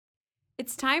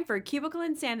It's time for Cubicle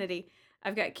Insanity.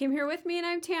 I've got Kim here with me, and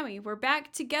I'm Tammy. We're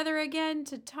back together again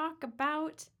to talk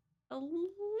about a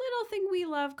little thing we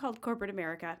love called corporate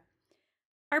America.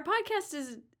 Our podcast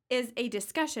is a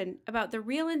discussion about the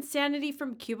real insanity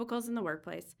from cubicles in the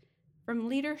workplace, from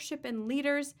leadership and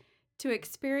leaders to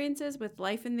experiences with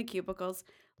life in the cubicles.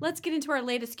 Let's get into our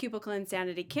latest cubicle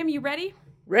insanity. Kim, you ready?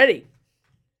 Ready.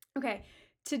 Okay.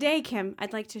 Today, Kim,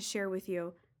 I'd like to share with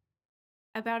you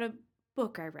about a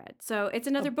book I read. So it's A,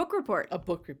 another book report. a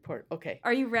book report. Okay.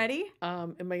 Are you ready?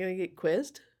 Am I going to get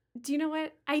quizzed? Do you know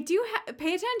what? I do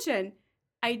pay attention.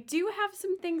 I do have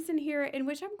some things in here in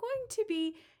which I'm going to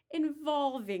be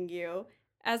involving you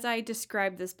as I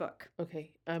describe this book.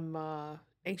 Okay. I'm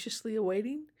anxiously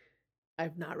awaiting.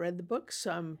 I've not read the book,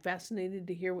 so I'm fascinated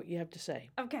to hear what you have to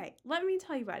say. Okay, let me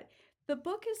tell you about it. The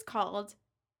book is called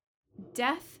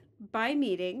Death by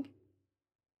Meeting,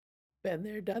 Been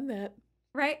there, done that.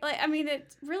 right? Like, I mean,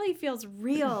 it really feels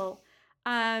real.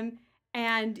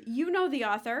 And you know the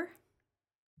author.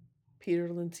 Peter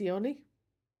Lencioni.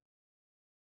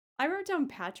 I wrote down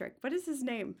Patrick. What is his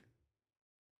name?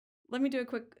 Let me do a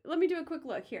quick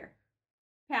look here.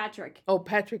 Patrick. Oh,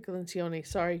 Patrick Lencioni.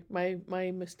 Sorry,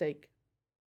 my mistake.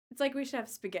 It's like we should have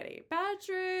spaghetti.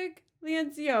 Patrick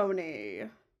Lencioni.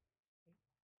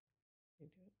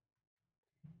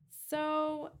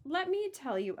 So let me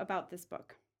tell you about this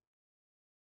book.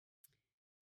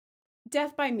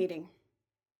 Death by Meeting.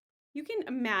 You can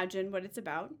imagine what it's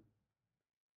about.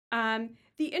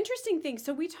 The interesting thing,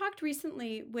 so we talked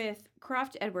recently with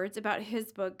Croft Edwards about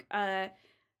his book,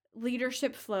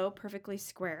 Leadership Flow, Perfectly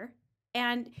Square.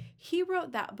 And he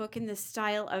wrote that book in the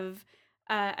style of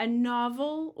a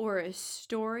novel or a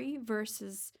story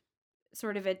versus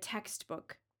sort of a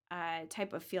textbook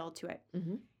type of feel to it.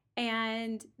 Mm-hmm.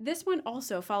 And this one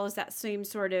also follows that same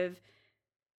sort of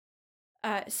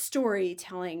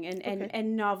storytelling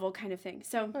and novel kind of thing.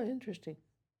 So, Oh, interesting.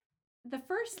 the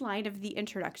first line of the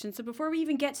introduction, so before we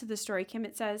even get to the story, Kim,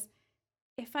 it says,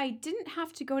 if I didn't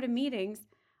have to go to meetings,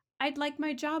 I'd like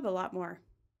my job a lot more.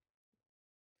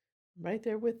 Right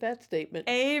there with that statement.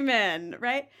 Amen,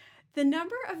 right? The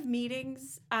number of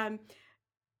meetings,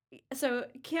 so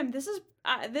Kim, this is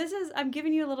I'm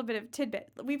giving you a little bit of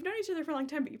tidbit. We've known each other for a long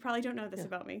time, but you probably don't know this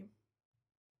about me.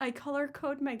 I color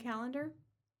code my calendar.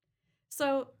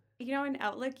 So, in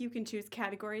Outlook, you can choose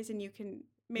categories and you can,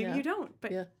 maybe you don't,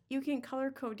 but you can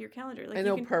color code your calendar. Like I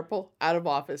know purple, out of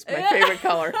office, my favorite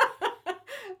color.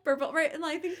 Purple, right? And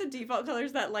I think the default color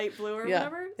is that light blue or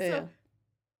whatever. So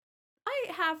I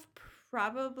have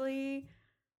probably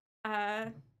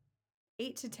 8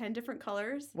 to 10 different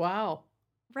colors. Wow.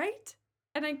 Right?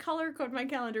 And I color code my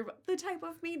calendar, the type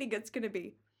of meeting it's going to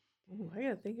be. Ooh, I got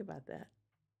to think about that.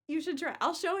 You should try.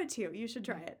 I'll show it to you. You should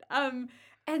try it.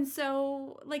 And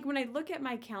so, like, when I look at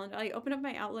my calendar, I open up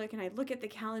my Outlook and I look at the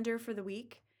calendar for the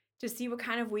week to see what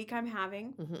kind of week I'm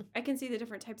having. Mm-hmm. I can see the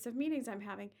different types of meetings I'm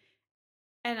having.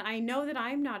 And I know that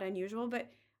I'm not unusual,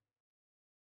 but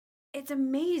it's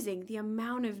amazing the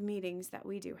amount of meetings that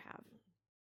we do have.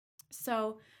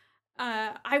 So,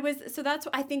 so that's,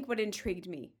 I think, what intrigued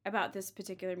me about this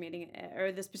particular meeting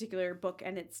or this particular book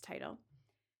and its title.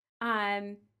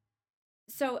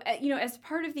 So, as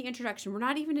part of the introduction, we're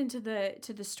not even into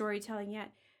the storytelling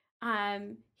yet.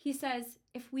 He says,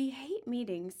 if we hate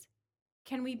meetings,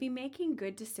 can we be making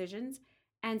good decisions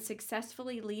and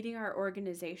successfully leading our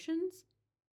organizations?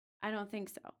 I don't think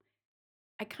so.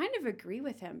 I kind of agree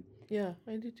with him. Yeah,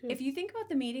 I do too. If you think about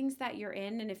the meetings that you're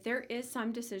in, and if there is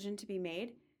some decision to be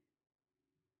made,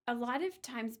 a lot of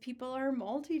times people are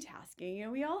multitasking.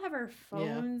 We all have our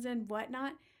phones and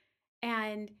whatnot.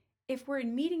 And if we're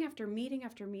in meeting after meeting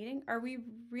after meeting, are we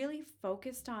really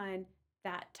focused on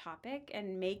that topic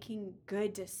and making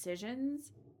good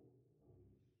decisions?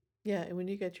 Yeah, and when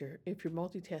you get if you're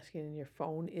multitasking and your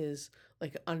phone is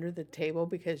like under the table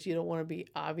because you don't want to be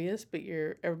obvious, but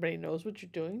everybody knows what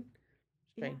you're doing,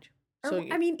 strange. Yeah. So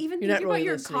even thinking about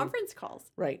your conference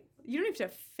calls, right? You don't have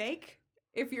to fake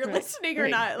if you're listening or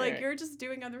not. Like you're just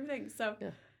doing other things. So,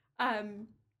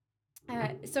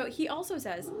 so he also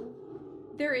says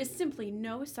there is simply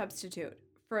no substitute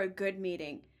for a good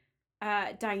meeting,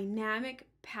 dynamic,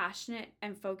 passionate,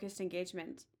 and focused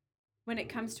engagement when it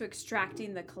comes to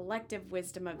extracting the collective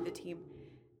wisdom of the team.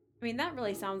 I mean, that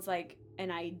really sounds like an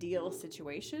ideal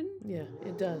situation. Yeah,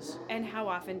 it does. And how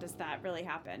often does that really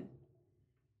happen?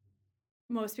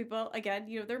 Most people, again,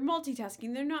 they're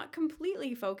multitasking. They're not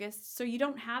completely focused. So you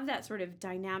don't have that sort of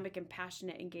dynamic and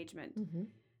passionate engagement. Mm-hmm.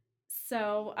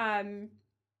 So,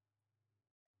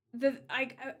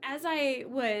 as I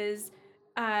was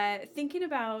thinking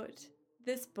about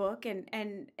this book and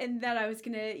that I was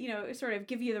gonna, sort of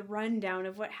give you the rundown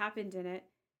of what happened in it,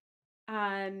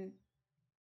 um,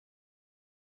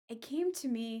 it came to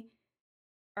me,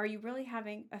 are you really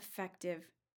having effective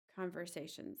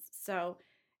conversations? So,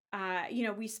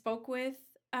 we spoke with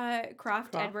Croft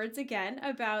Croft. Edwards again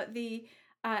about the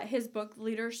his book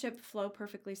Leadership Flow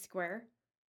Perfectly Square,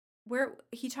 where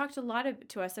he talked a lot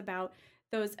to us about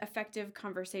those effective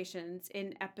conversations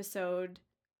in episode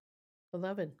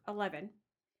 11. 11.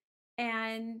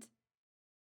 And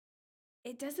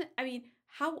it doesn't, I mean,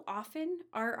 how often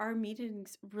are our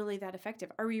meetings really that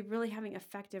effective? Are we really having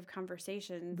effective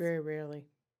conversations? Very rarely.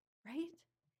 Right?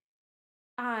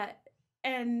 Uh,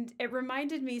 and it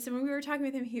reminded me, so when we were talking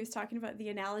with him, he was talking about the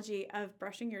analogy of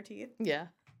brushing your teeth. Yeah,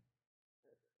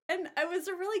 And it was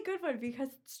a really good one because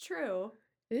it's true.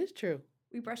 it is true.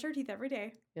 We brush our teeth every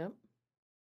day, Yep.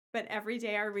 but every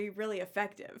day are we really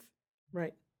effective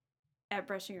Right. at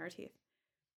brushing our teeth?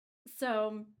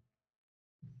 So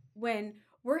when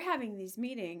we're having these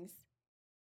meetings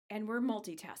and we're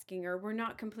multitasking or we're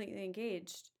not completely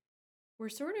engaged, we're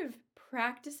sort of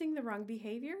practicing the wrong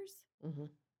behaviors. Mm-hmm.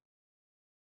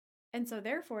 And so,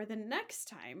 therefore, the next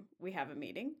time we have a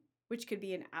meeting, which could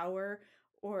be an hour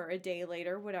or a day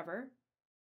later, whatever,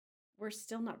 we're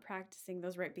still not practicing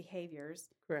those right behaviors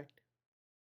Correct.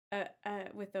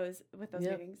 with those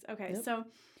Yep. meetings. Okay, Yep. so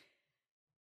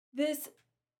this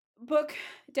book,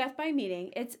 Death by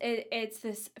Meeting, it's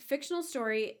this fictional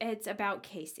story. It's about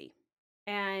Casey,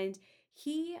 and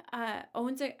he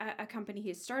owns a company.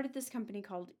 He started this company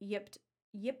called Yip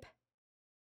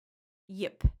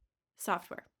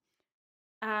Software.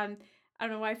 I don't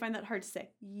know why I find that hard to say.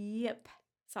 Yip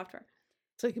Software.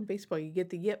 It's like in baseball, you get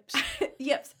the yips.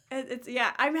 Yips. It's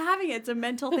yeah. I'm having it. It's a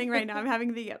mental thing right now. I'm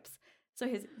having the yips. So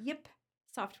his Yip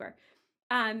Software.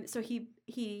 So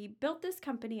he built this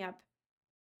company up,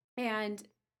 and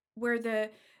where the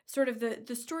sort of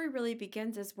the story really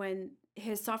begins is when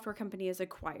his software company is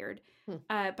acquired Hmm.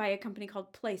 by a company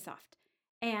called PlaySoft,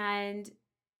 and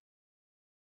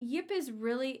Yip is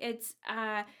really it's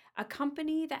a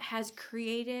company that has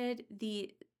created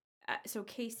the so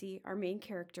Casey, our main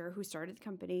character who started the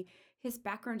company, his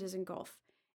background is in golf,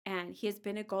 and he has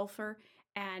been a golfer,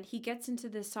 and he gets into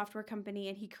this software company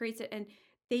and he creates it, and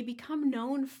they become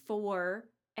known for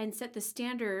and set the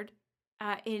standard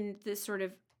in this sort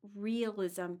of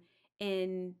realism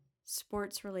in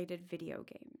sports related video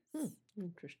games.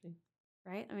 Interesting.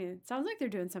 Right? I mean, it sounds like they're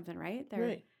doing something right.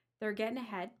 Right. They're getting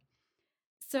ahead.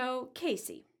 So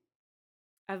Casey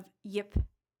of Yip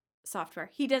Software,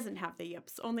 he doesn't have the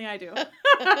yips, only I do.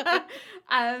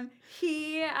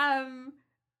 He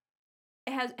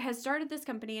has started this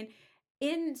company, and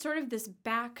in sort of this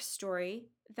backstory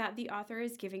that the author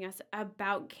is giving us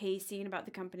about Casey and about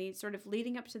the company, sort of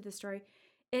leading up to the story,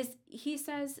 is he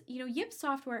says, Yip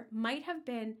Software might have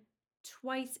been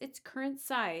twice its current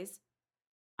size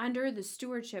under the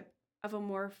stewardship of a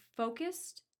more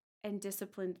focused and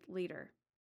disciplined leader.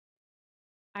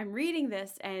 I'm reading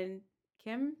this, and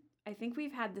Kim, I think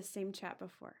we've had the same chat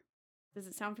before. Does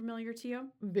it sound familiar to you?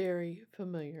 Very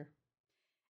familiar.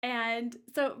 And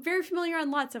so, very familiar on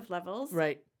lots of levels.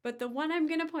 Right. But the one I'm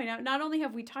going to point out, not only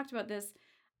have we talked about this,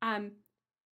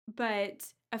 but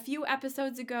a few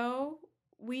episodes ago,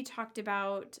 we talked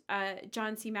about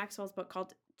John C. Maxwell's book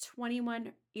called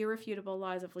 21 Irrefutable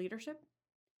Laws of Leadership.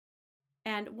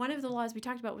 And one of the laws we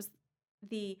talked about was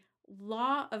the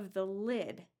law of the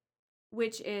lid,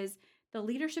 which is the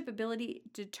leadership ability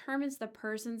determines the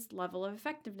person's level of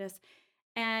effectiveness.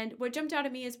 And what jumped out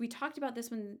at me is we talked about this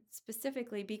one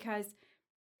specifically because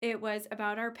it was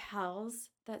about our pals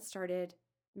that started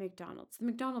McDonald's, the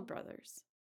McDonald brothers.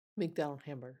 McDonald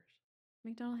hamburgers.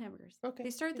 McDonald hamburgers. Okay. They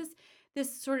started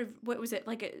this sort of, what was it,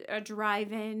 like a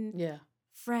drive-in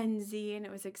frenzy, and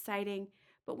it was exciting.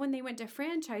 But when they went to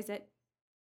franchise it,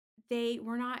 they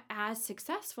were not as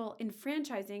successful in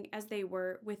franchising as they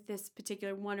were with this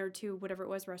particular one or two, whatever it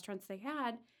was, restaurants they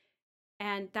had.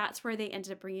 And that's where they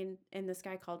ended up bringing in this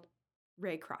guy called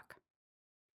Ray Kroc,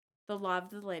 the law of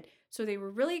the lid. So they were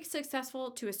really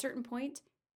successful to a certain point,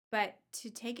 but to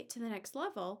take it to the next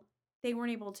level, they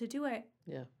weren't able to do it.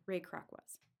 Yeah. Ray Kroc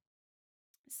was.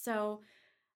 So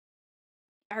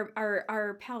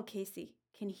our pal Casey,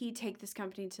 can he take this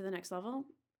company to the next level?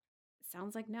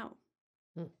 Sounds like no.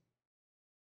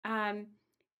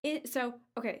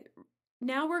 Okay,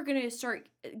 now we're going to start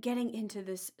getting into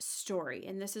this story,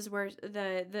 and this is where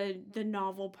the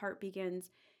novel part begins.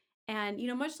 And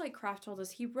much like Croft told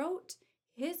us, he wrote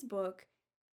his book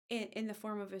in the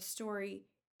form of a story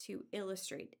to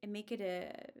illustrate and make it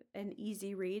an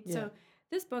easy read. Yeah. So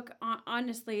this book,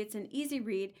 honestly, it's an easy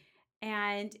read,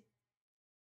 and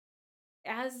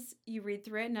as you read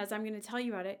through it and as I'm going to tell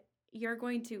you about it, you're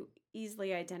going to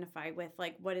easily identify with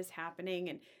like what is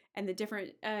happening and the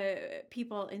different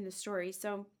people in the story.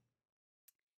 So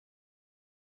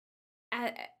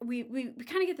we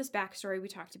kind of get this backstory we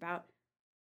talked about.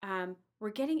 We're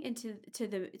getting into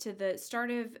the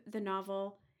start of the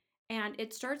novel, and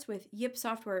it starts with Yip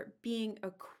Software being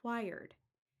acquired,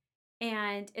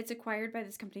 and it's acquired by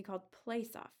this company called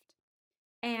PlaySoft,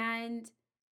 and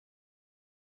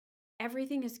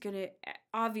everything is going to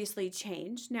obviously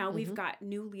change. Now we've Mm-hmm. got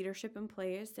new leadership in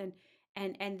place, and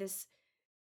this,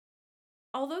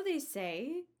 although they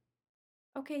say,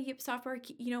 okay, Yip Software,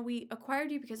 we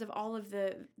acquired you because of all of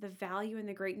the value and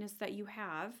the greatness that you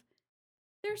have.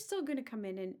 They're still going to come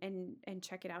in and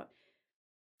check it out.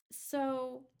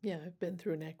 So Yeah, I've been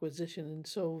through an acquisition, and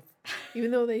so even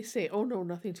though they say, "Oh no,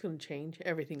 nothing's going to change,"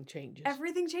 everything changes.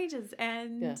 everything changes Yeah.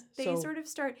 and they So sort of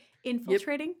start Yip,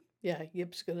 infiltrating. yeah,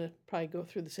 Yip's gonna probably go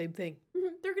through the same thing.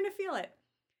 They're going to feel it.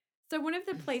 So one of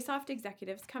the PlaySoft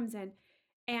executives comes in,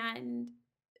 and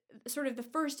sort of the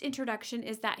first introduction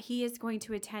is that he is going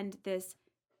to attend this,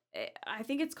 I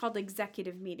think it's called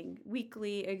executive meeting,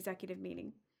 weekly executive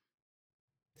meeting.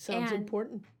 Sounds And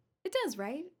important. it does,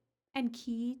 right? And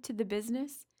key to the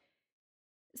business.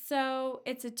 So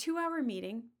it's a 2-hour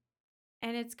meeting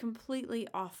and it's completely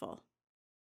awful.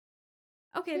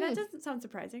 Okay, that Hmm, doesn't sound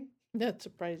surprising. not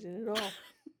surprising at all.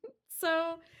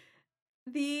 So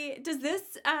the does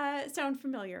this sound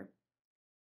familiar?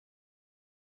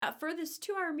 For this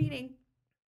 2-hour meeting,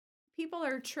 people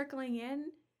are trickling in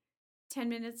 10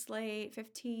 minutes late,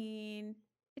 15.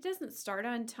 It doesn't start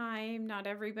on time. Not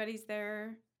everybody's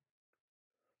there.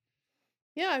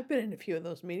 Yeah, I've been in a few of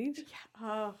those meetings. Yeah.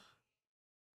 Oh,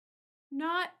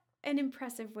 not an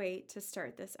impressive way to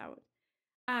start this out.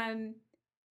 Um,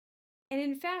 and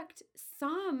in fact,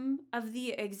 some of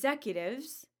the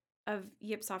executives of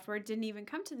Yip Software didn't even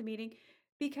come to the meeting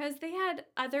because they had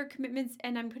other commitments,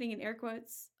 and I'm putting in air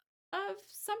quotes, of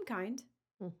some kind.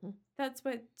 Hmm. That's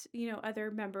what,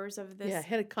 other members of Yeah, I this,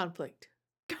 had a conflict.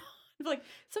 like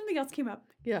something else came up,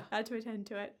 Yeah. had to attend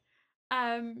to it.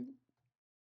 Um,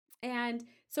 and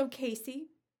so Casey,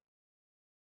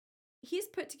 he's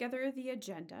put together the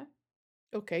agenda.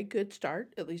 Okay, good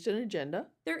start. At least an agenda.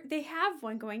 They have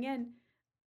one going in.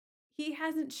 He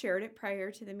hasn't shared it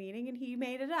prior to the meeting and he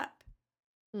made it up.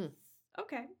 Hmm.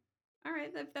 Okay. All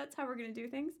right. That's how we're going to do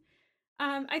things.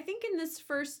 I think in this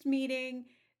first meeting,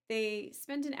 they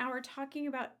spent an hour talking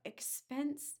about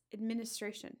expense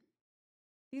administration.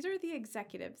 These are the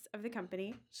executives of the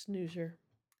company. Snoozer.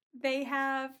 They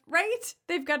have, right?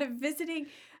 They've got a visiting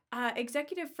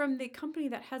executive from the company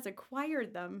that has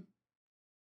acquired them.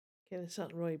 Okay, that's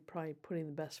not really probably putting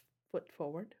the best foot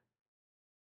forward.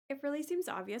 It really seems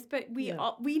obvious, but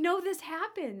Yeah. we know this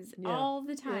happens Yeah. all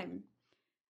the Yeah. time.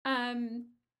 Um,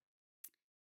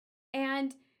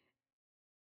 and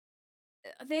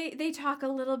they talk a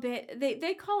little bit.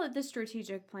 They call it the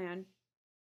strategic plan,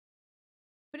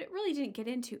 but it really didn't get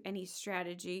into any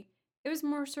strategy. It was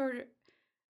more sort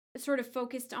of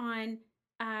focused on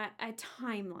a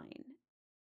timeline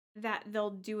that they'll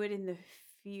do it in the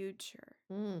future,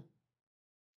 Mm.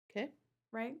 Okay.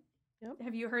 right? Yep.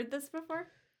 Have you heard this before?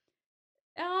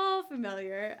 Oh,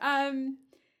 familiar.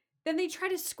 Then they try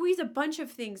to squeeze a bunch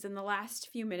of things in the last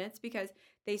few minutes because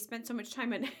they spent so much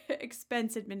time on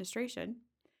expense administration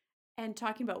and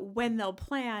talking about when they'll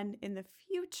plan in the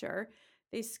future.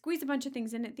 They squeeze a bunch of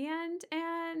things in at the end,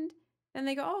 and then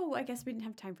they go, "Oh, I guess we didn't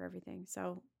have time for everything.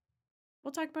 So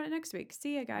we'll talk about it next week.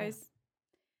 See ya, Yeah. guys."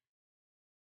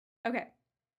 Okay,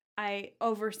 I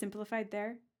oversimplified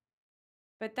there,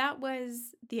 but that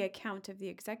was the account of the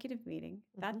executive meeting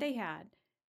that Hmm. they had,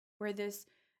 where this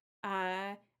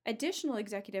uh, additional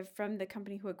executive from the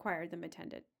company who acquired them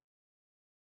attended.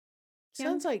 Kim?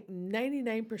 Sounds like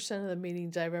 99% of the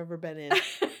meetings I've ever been in.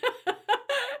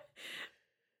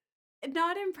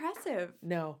 Not impressive.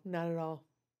 No, not at all.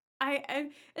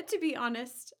 And to be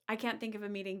honest, I can't think of a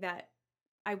meeting that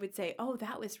I would say, "Oh,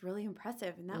 that was really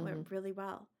impressive and that Hmm. went really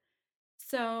well."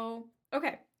 So,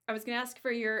 okay, I was gonna ask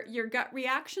for your gut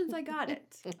reactions. I got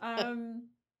it.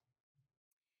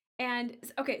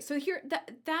 Okay, so here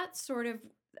that's sort of,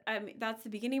 that's the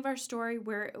beginning of our story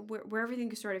where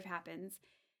everything sort of happens,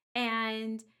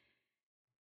 and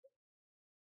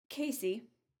Casey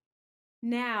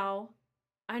now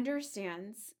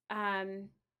understands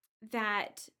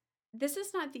that this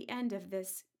is not the end of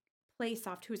this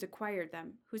Playsoft who's acquired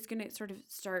them, who's going to sort of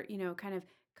start, kind of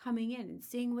coming in and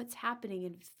seeing what's happening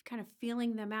and kind of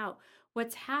feeling them out,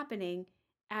 what's happening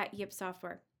at Yip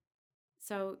Software.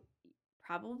 So,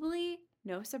 probably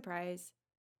no surprise,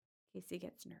 Casey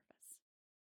gets nervous.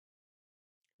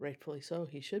 Rightfully so.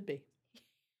 He should be.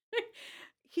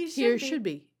 He He or should should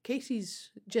be. be.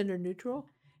 Casey's gender neutral.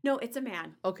 No, it's a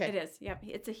man. Okay. It is. Yep,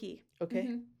 it's a he. Okay.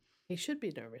 hmm He should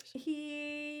be nervous.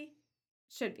 He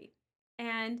should be.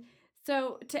 And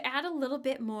so to add a little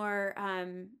bit more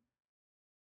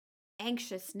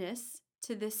anxiousness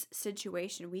to this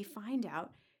situation, we find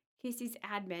out Casey's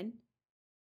admin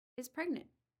is pregnant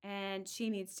and she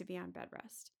needs to be on bed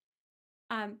rest.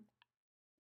 Um,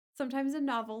 Sometimes in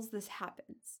novels, this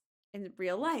happens. In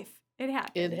real life, it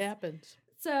happens. It happens.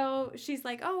 So she's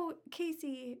like, "Oh,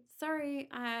 Casey, sorry,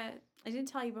 I didn't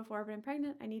tell you before, but I'm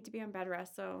pregnant. I need to be on bed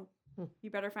rest, so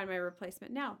you better find my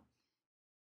replacement now."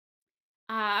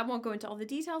 I won't go into all the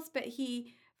details, but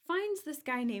he finds this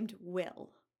guy named Will,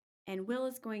 and Will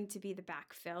is going to be the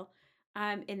backfill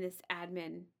in this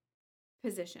admin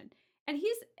position, and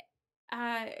he's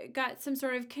got some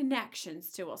sort of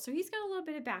connections to Will, so he's got a little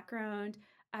bit of background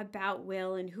about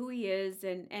Will and who he is,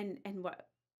 and what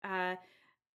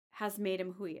has made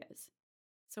him who he is.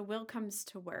 So Will comes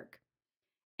to work,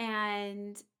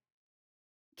 and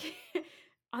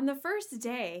on the first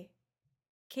day,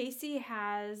 Casey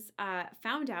has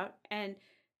found out, and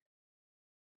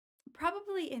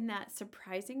probably in that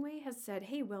surprising way has said,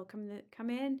 "Hey, Will, come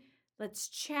in, let's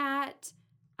chat."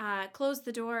 Close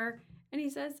the door, and he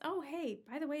says, "Oh, hey,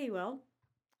 by the way, Will,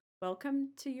 welcome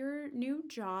to your new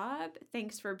job.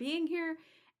 Thanks for being here.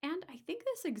 And I think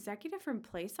this executive from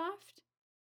PlaySoft,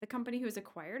 the company who has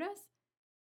acquired us,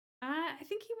 I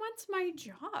think he wants my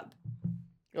job."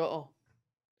 Uh-oh.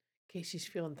 Casey's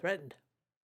feeling threatened.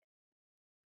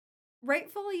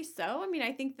 Rightfully so. I mean,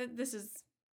 I think that this is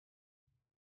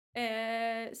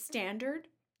standard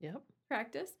Yep.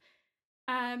 practice.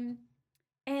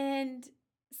 And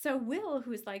so Will,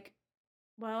 who's like,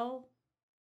 "Well,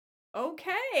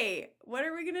 okay, what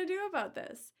are we going to do about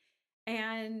this?"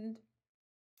 And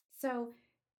so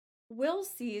Will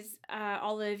sees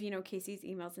all of, Casey's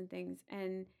emails and things.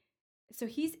 And so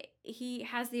he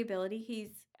has the ability,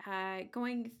 he's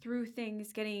going through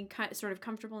things, getting sort of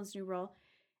comfortable in his new role.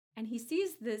 And he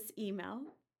sees this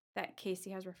email that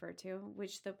Casey has referred to,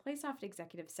 which the PlaySoft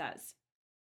executive says,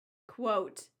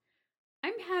 quote,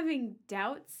 "I'm having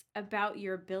doubts about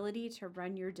your ability to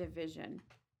run your division.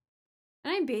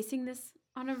 And I'm basing this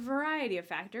on a variety of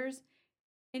factors,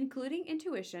 including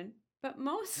intuition, but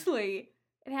mostly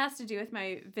it has to do with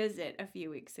my visit a few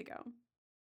weeks ago."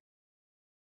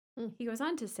 He goes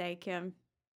on to say, Kim,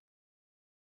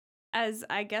 as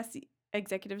I guess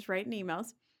executives write in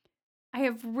emails, "I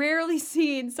have rarely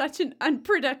seen such an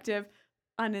unproductive,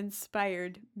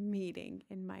 uninspired meeting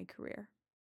in my career."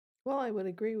 Well, I would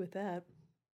agree with that.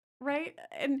 Right?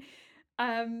 And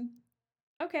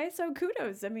okay, so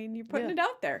kudos. I mean, you're putting Yeah. it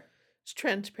out there. It's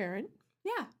transparent,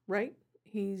 Yeah. right?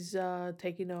 He's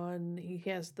taking on, he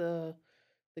has the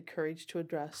courage to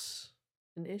address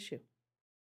an issue.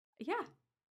 Yeah.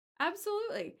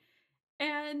 Absolutely.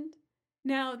 And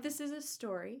now this is a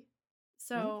story.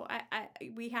 So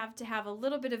we have to have a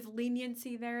little bit of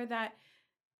leniency there that,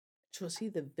 So is he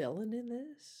the villain in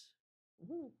this?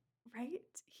 Ooh. right?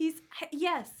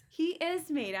 Yes, he is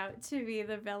made out to be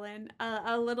the villain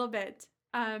a little bit.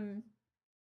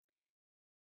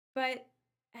 But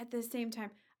at the same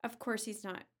time, of course he's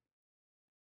not.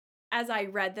 As I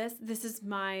read this is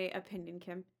my opinion,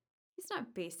 Kim. He's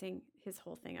not basing his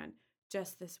whole thing on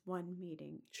just this one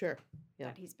meeting Sure. Yeah.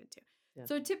 that he's been to. Yeah.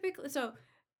 So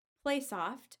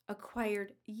PlaySoft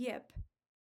acquired Yip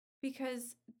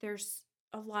because there's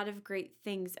a lot of great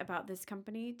things about this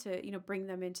company to, bring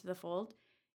them into the fold.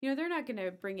 They're not going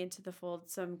to bring into the fold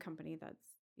some company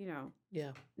that's,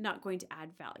 Yeah. not going to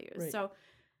add value. Right. So,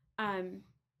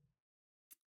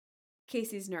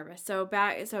 Casey's nervous. So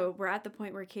we're at the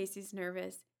point where Casey's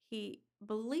nervous. He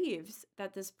believes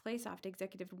that this PlaySoft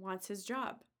executive wants his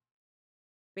job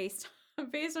based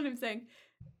on him saying,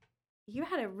 "You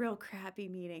had a real crappy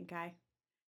meeting, guy."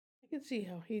 I can see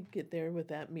how he'd get there with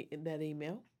that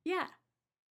email. Yeah.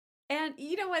 And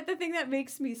you know what? The thing that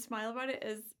makes me smile about it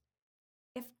is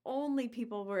if only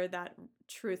people were that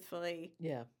truthfully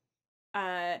Yeah.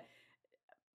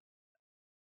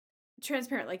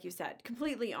 transparent, like you said,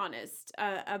 completely honest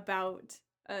about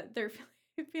their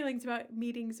feelings about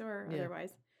meetings or Yeah.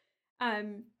 otherwise.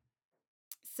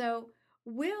 So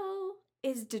Will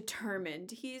is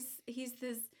determined. He's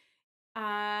this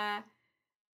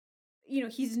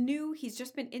he's new, he's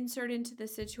just been inserted into the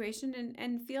situation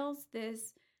and feels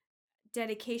this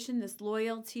dedication, this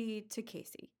loyalty to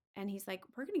Casey. And he's like,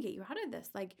 "We're going to get you out of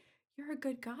this. Like, you're a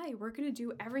good guy. We're going to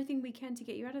do everything we can to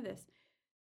get you out of this."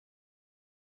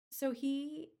 So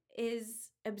he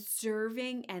is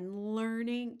observing and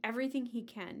learning everything he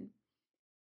can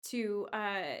to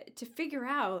figure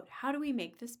out how do we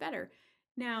make this better.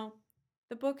 Now,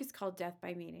 the book is called Death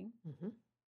by Meeting. Mm-hmm.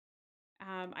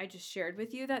 I just shared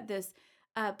with you that this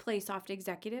PlaySoft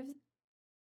executive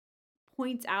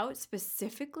points out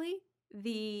specifically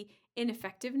the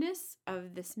ineffectiveness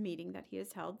of this meeting that he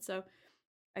has held. So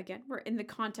again, we're in the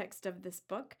context of this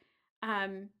book.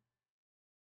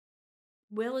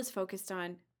 Will is focused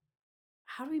on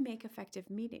how do we make effective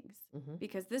meetings? Mm-hmm.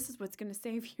 Because this is what's going to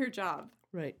save your job.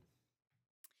 Right.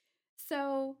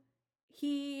 So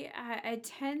he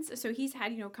attends, so he's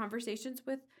had, conversations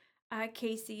with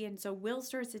Casey. And so Will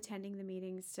starts attending the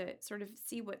meetings to sort of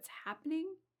see what's happening.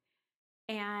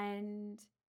 And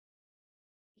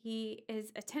he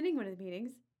is attending one of the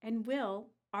meetings, and Will,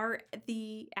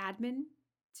 the admin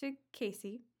to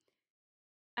Casey,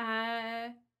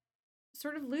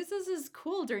 sort of loses his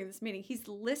cool during this meeting. He's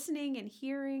listening and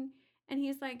hearing, and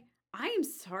he's like, I am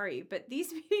sorry, but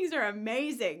these meetings are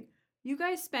amazing. You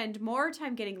guys spend more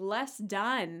time getting less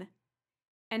done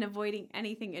and avoiding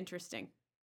anything interesting.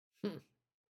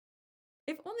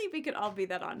 If only we could all be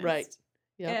that honest. Right.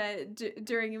 Yeah.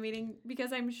 During a meeting,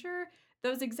 because I'm sure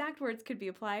those exact words could be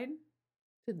applied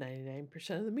to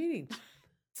 99% of the meetings.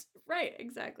 Right,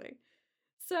 exactly.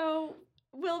 So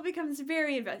Will becomes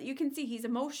very invested. You can see he's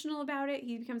emotional about it.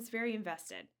 He becomes very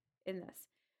invested in this.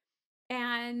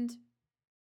 And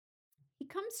he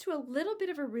comes to a little bit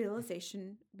of a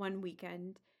realization one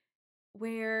weekend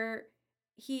where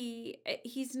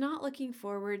he's not looking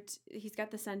forward. He's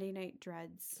got the Sunday night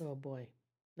dreads. Oh boy,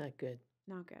 not good.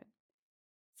 Not good.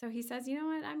 So he says, you know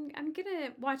what? I'm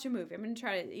gonna watch a movie. I'm gonna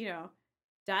try to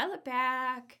dial it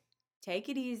back, take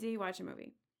it easy, watch a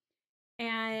movie.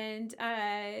 And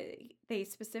they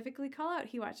specifically call out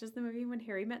he watches the movie When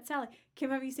Harry Met Sally.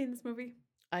 Kim, have you seen this movie?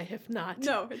 I have not.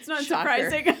 No, it's not Shocker.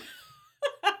 surprising.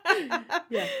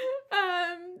 Yeah.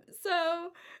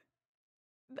 So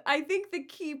I think the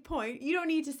key point, you don't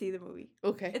need to see the movie.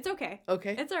 Okay. It's okay.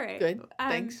 Okay. It's all right. Good.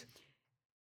 Thanks.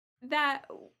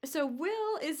 So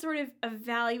Will is sort of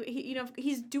evaluating,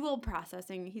 he's dual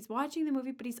processing. He's watching the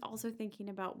movie, but he's also thinking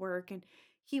about work, and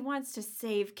he wants to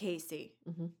save Casey.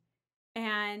 Mm-hmm.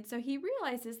 And so he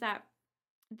realizes that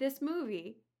this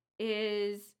movie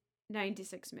is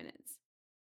 96 minutes.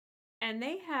 And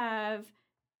they have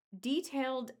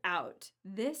detailed out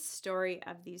this story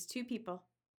of these two people,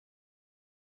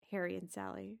 Harry and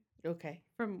Sally. Okay.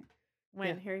 From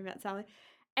When Harry Met Sally.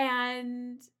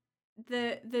 And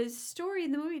the story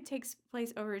in the movie takes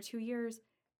place over 2 years,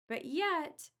 but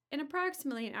yet in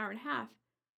approximately an hour and a half,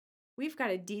 we've got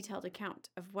a detailed account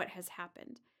of what has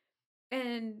happened.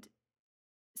 And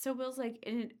so Will's like,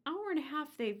 in an hour and a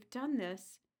half, they've done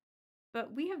this,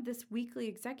 but we have this weekly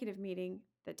executive meeting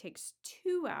that takes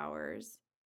 2 hours,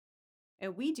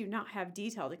 and we do not have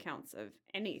detailed accounts of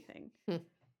anything.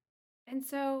 And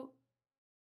so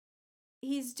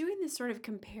he's doing this sort of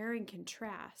compare and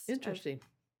contrast. Interesting.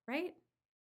 Right?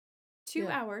 2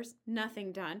 hours,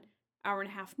 nothing done. Hour and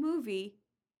a half movie,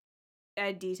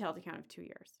 a detailed account of 2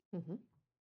 years. Mm-hmm.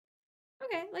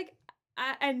 Okay,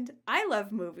 and I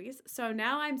love movies, so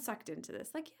now I'm sucked into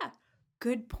this.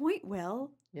 Good point,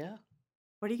 Will. Yeah.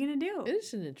 What are you going to do? It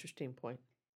is an interesting point.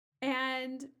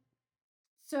 And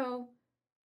so,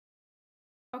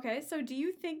 okay, so do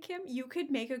you think, Kim, you could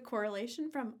make a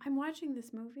correlation from I'm watching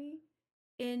this movie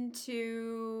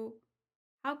into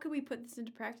how could we put this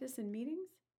into practice in meetings?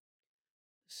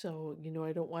 So,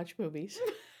 I don't watch movies.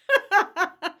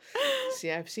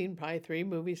 See, I've seen probably 3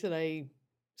 movies that I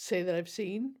say that I've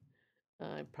seen.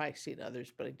 I've probably seen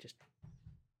others, but I just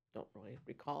don't really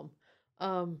recall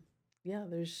them. Yeah,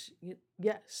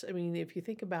 yes. I mean, if you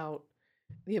think about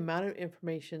the amount of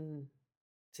information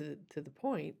to the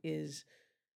point is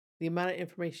the amount of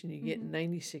information you get in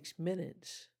 96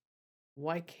 minutes.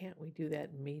 Why can't we do that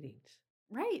in meetings?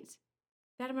 Right.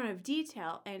 That amount of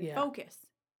detail and focus.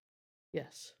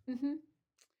 Yes. Mm-hmm.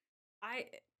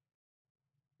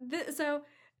 So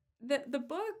the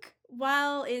book,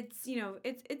 while it's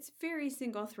it's very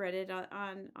single threaded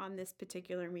on this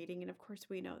particular meeting, and of course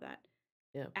we know that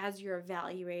as you're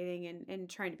evaluating and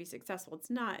trying to be successful, it's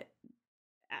not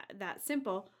that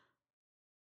simple.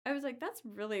 I was like, that's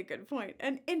really a good point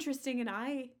and interesting, and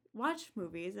I watch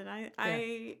movies and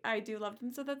I do love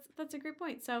them, so that's a great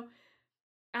point. So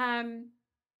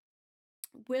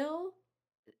Will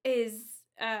is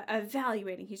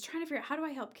evaluating. He's trying to figure out, how do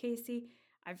I help Casey?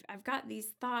 I've got these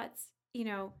thoughts,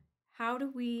 how do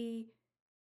we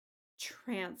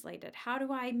translate it? How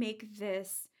do I make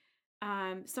this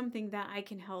something that I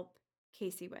can help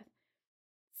Casey with?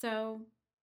 So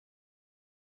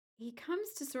he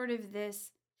comes to sort of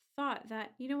this thought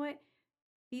that, you know what?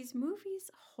 these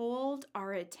movies hold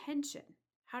our attention.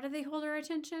 How do they hold our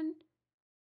attention?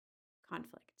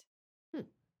 Conflict. Hmm.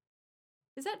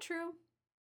 Is that true?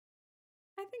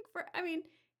 I mean,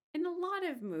 in a lot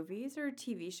of movies or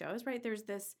TV shows, right, there's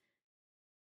this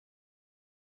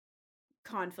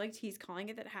conflict, he's calling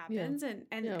it, that Yeah. happens, and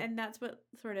Yeah. that's what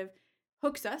sort of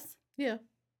hooks us, Yeah.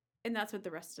 and that's what the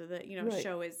rest of the, Right.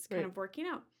 show is kind Right. of working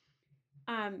out.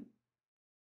 Um,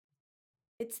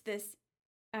 it's this,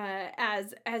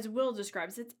 as Will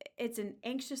describes, it's an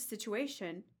anxious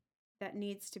situation that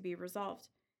needs to be resolved.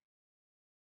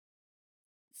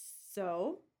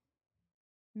 So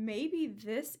maybe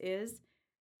this is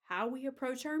how we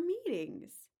approach our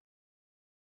meetings.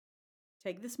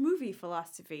 Take this movie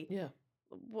philosophy. Yeah.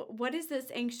 What is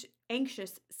this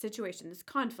anxious situation, this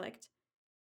conflict?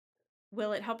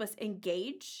 Will it help us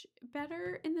engage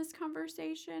better in this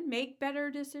conversation, make better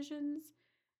decisions?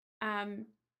 Um,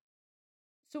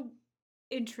 so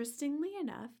interestingly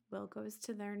enough, Will goes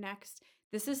to their next.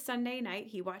 This is Sunday night.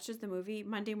 He watches the movie.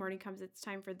 Monday morning comes. It's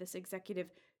time for this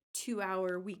executive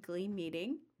 2-hour weekly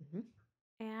meeting. Hmm.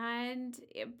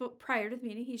 But prior to the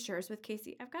meeting, he shares with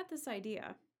Casey, I've got this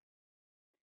idea.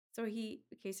 So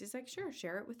Casey's like, sure,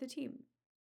 share it with the team.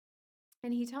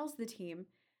 And he tells the team,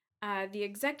 the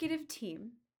executive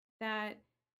team, that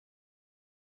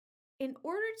in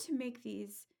order to make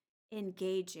these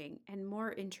engaging and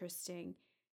more interesting,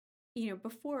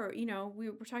 before, we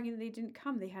were talking, they didn't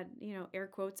come, they had, air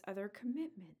quotes, other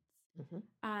commitments.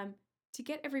 Hmm. To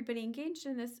get everybody engaged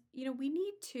in this, we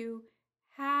need to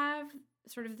have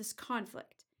sort of this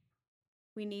conflict.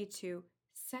 We need to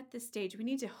set the stage. We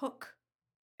need to hook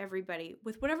everybody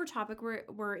with whatever topic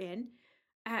we're in,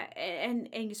 and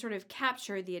sort of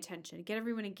capture the attention, get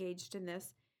everyone engaged in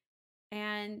this.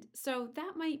 And so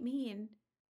that might mean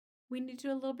we need to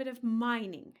do a little bit of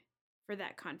mining for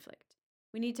that conflict.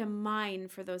 We need to mine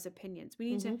for those opinions.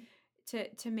 We need Hmm.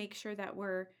 to make sure that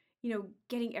we're,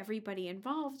 getting everybody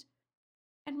involved,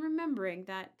 and remembering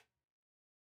that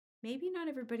maybe not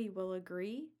everybody will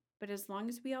agree, but as long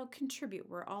as we all contribute,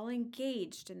 we're all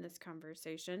engaged in this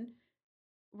conversation,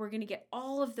 we're going to get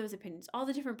all of those opinions, all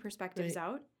the different perspectives Right.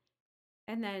 out.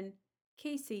 And then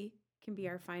Casey can be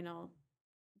our final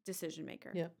decision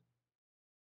maker. Yeah.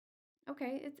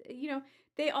 Okay. It's,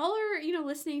 they all are,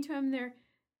 listening to him. They're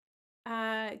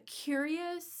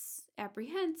curious,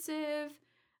 apprehensive,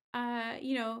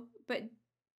 but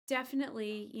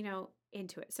definitely,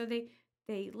 into it. So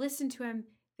they listen to him.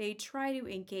 They try to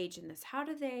engage in this. How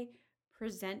do they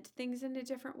present things in a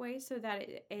different way so that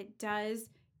it does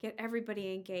get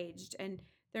everybody engaged, and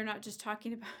they're not just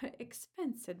talking about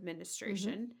expense Hmm.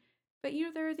 administration, but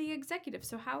they're the executives.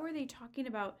 So how are they talking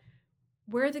about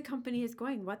where the company is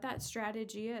going, what that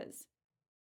strategy is?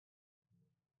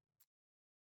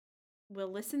 Will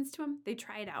listens to them. They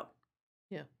try it out.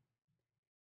 Yeah.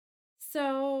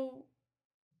 So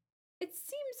it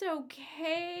seems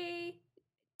okay.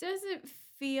 Doesn't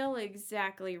feel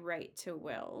exactly right to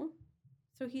Will.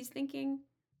 So he's thinking,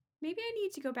 maybe I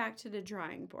need to go back to the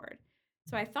drawing board.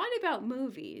 So I thought about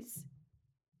movies.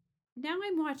 Now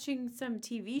I'm watching some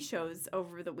TV shows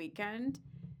over the weekend,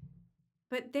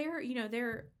 but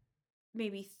they're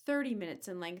maybe 30 minutes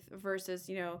in length versus,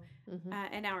 Hmm.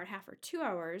 an hour and a half or 2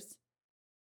 hours.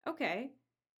 Okay.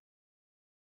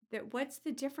 What's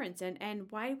the difference, and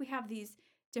why do we have these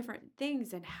different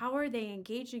things, and how are they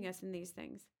engaging us in these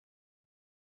things?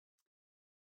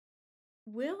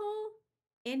 Will,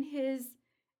 in his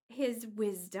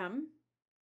wisdom,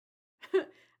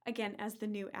 again as the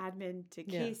new admin to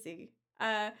Yeah. Casey,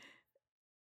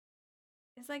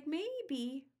 is like,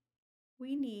 maybe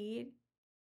we need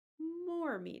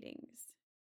more meetings.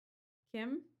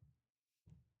 Kim,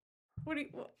 what do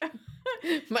you?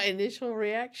 My initial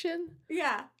reaction,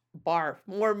 Yeah, barf,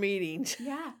 more meetings.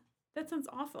 yeah, that sounds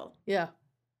awful. Yeah.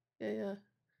 Yeah. Yeah.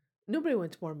 Nobody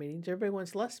wants more meetings. Everybody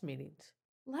wants less meetings.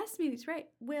 Less meetings, right?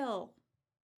 Will,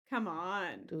 come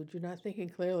on, Dude, you're not thinking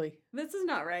clearly. this is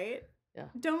not right. Yeah.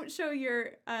 Don't show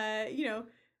your your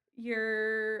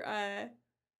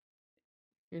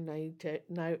Your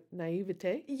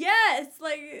naivete. yes,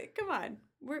 like, come on.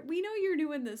 We know you're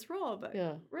new in this role, but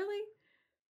Yeah. really.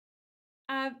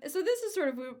 So this is sort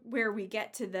of where we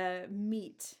get to the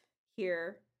meat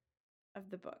here of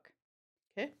the book.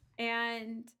 Okay.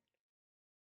 And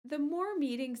the more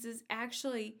meetings is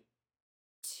actually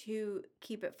to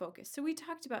keep it focused. So we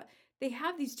talked about, they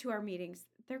have these 2-hour meetings.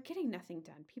 They're getting nothing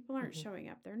done. People aren't Hmm. showing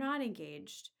up. They're not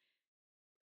engaged.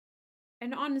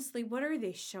 And honestly, what are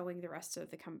they showing the rest of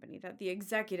the company? That the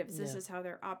executives, this Yeah. is how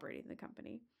they're operating the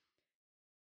company.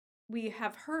 We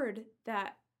have heard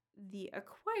that the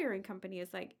acquiring company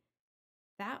is like,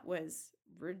 That was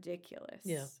ridiculous.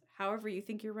 Yeah. However you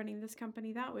think you're running this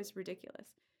company, that was ridiculous.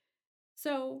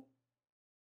 So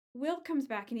Will comes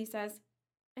back and he says,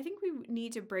 I think we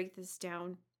need to break this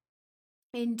down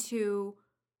into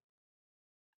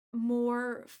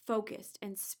more focused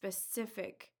and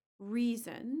specific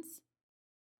reasons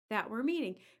that we're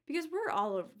meeting because we're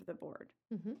all over the board.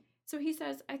 Mm-hmm. So he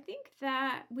says, I think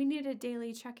that we need a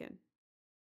daily check in.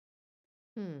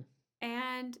 Hmm.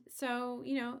 And so,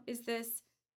 is this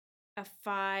a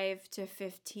 5 to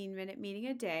 15-minute meeting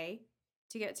a day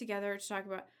to get together to talk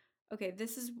about, okay,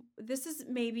 this is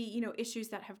maybe, issues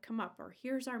that have come up, or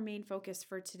here's our main focus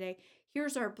for today.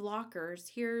 Here's our blockers.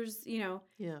 Here's, Yeah.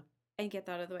 and get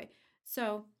that out of the way.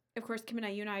 So, of course, Kim and I,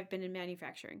 you and I have been in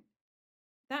manufacturing.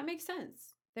 That makes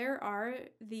sense. There are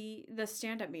the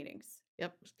stand-up meetings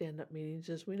Yep. Stand-up meetings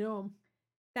as we know them.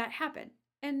 that happen.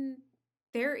 And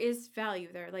there is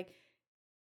value there. Like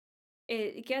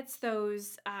it gets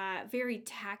those very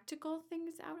tactical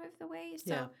things out of the way.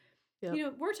 Yeah. So,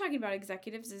 Yep. we're talking about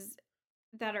executives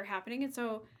that are happening. And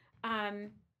so,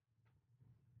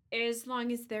 as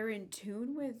long as they're in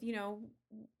tune with,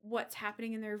 what's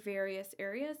happening in their various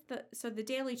areas, so the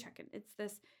daily check-in, it's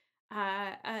this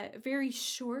very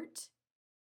short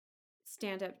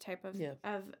stand-up type of, Yeah.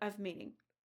 of meeting.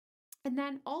 And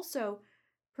then also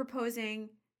proposing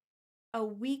a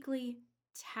weekly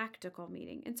tactical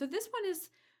meeting. And so this one is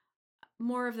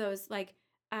more of those like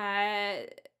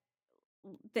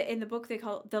in the book they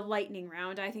call it the lightning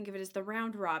round. I think of it as the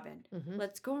round robin. Mm-hmm.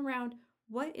 Let's go around.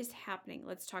 What is happening?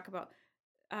 Let's talk about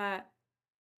uh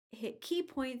hit key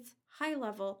points, high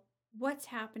level, what's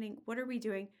happening, what are we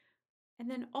doing? And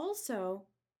then also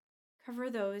cover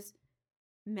those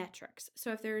metrics.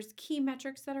 So if there's key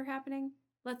metrics that are happening,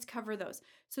 let's cover those.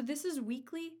 So this is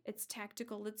weekly, it's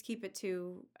tactical. Let's keep it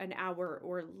to an hour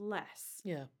or less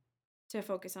Yeah. to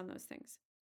focus on those things.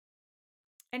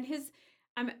 And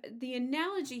the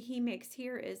analogy he makes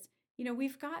here is,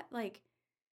 we've got like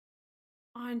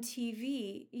on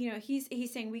TV,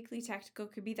 he's saying weekly tactical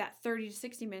could be that 30 to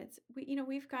 60 minutes.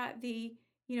 We've got the,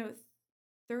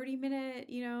 30-minute,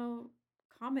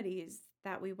 comedies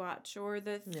that we watch, or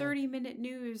the Yeah. 30-minute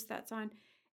news that's on.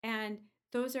 And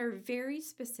those are very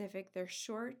specific. They're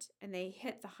short and they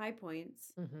hit the high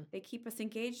points. Mm-hmm. They keep us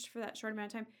engaged for that short amount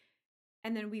of time.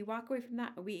 And then we walk away from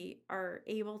that. We are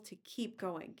able to keep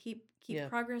going, keep Yeah.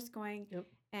 progress going, Yep.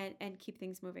 and keep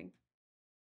things moving.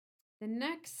 The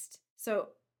next, so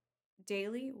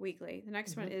daily, weekly. The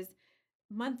next one Mm-hmm. is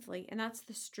monthly, and that's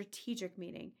the strategic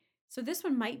meeting. So this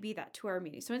one might be that 2-hour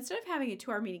meeting. So instead of having a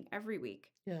 2-hour meeting every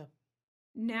week, Yeah.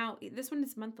 now this one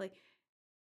is monthly.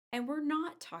 And we're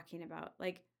not talking about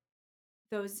like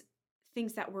those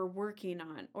things that we're working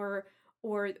on, or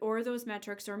those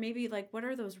metrics, or maybe like what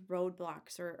are those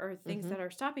roadblocks or things Mm-hmm. that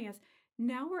are stopping us.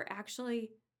 Now we're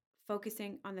actually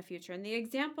focusing on the future. And the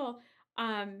example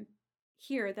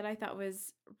here that I thought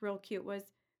was real cute was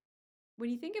when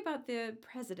you think about the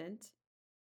president,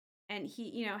 and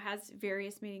he, has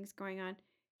various meetings going on,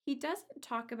 he doesn't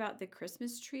talk about the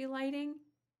Christmas tree lighting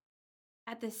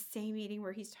at the same meeting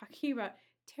where he's talking about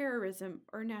terrorism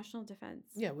or national defense.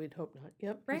 Yeah, we'd hope not.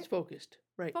 Yep. Right? He's focused.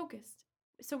 Right. Focused.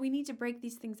 So we need to break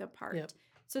these things apart. Yep.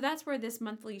 So that's where this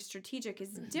monthly strategic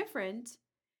is different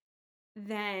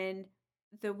than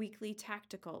the weekly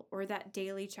tactical or that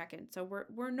daily check-in. So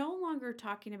we're no longer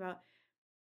talking about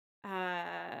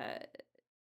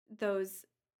those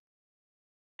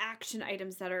action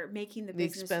items that are making the The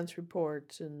business, expense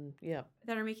reports and yeah.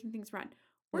 that are making things run.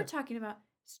 We're Yeah. talking about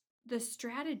the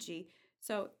strategy.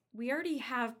 So we already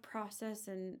have process,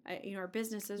 and our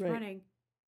business is Right. running.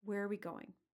 Where are we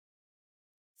going?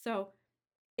 So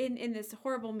in this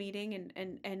horrible meeting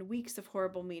and weeks of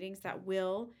horrible meetings that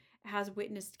Will has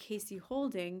witnessed Casey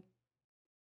holding,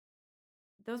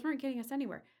 those weren't getting us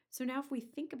anywhere. So now if we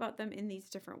think about them in these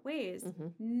different ways,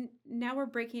 Mm-hmm. now we're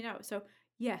breaking out. So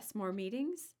yes, more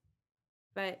meetings,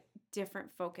 but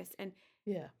different focus and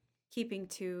Yeah. keeping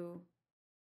to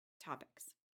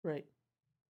topics. Right.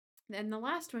 And the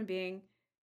last one being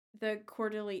the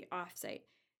quarterly offsite.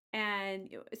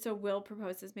 And so Will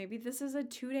proposes maybe this is a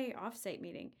 2-day offsite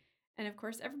meeting. And of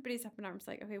course, everybody's up in arms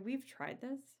like, okay, we've tried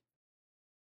this.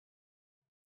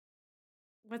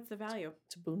 What's the value?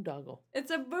 It's a boondoggle.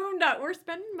 It's a boondoggle. We're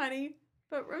spending money,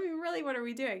 but I mean, really, what are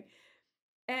we doing?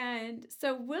 And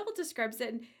so Will describes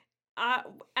it. And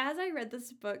as I read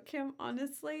this book, Kim,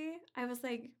 honestly, I was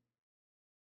like,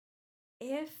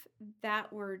 if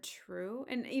that were true,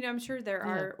 and I'm sure there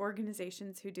Yeah. are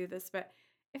organizations who do this, but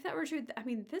if that were true, I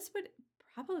mean, this would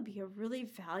probably be a really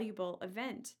valuable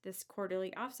event, this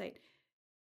quarterly offsite.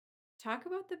 Talk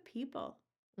about the people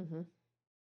Mm-hmm.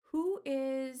 who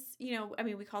is, I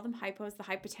mean, we call them hypos, the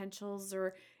high potentials,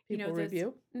 or, People those.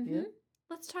 review. hmm Yeah.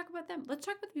 Let's talk about them. Let's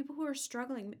talk about the people who are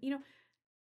struggling.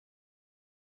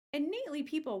 Innately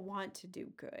people want to do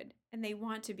good and they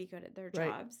want to be good at their Right.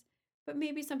 jobs, but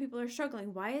maybe some people are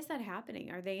struggling. Why is that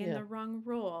happening? Are they in Yeah. the wrong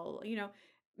role?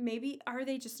 Maybe are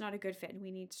they just not a good fit? And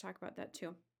we need to talk about that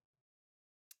too.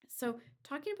 So,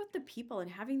 talking about the people and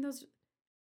having those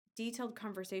detailed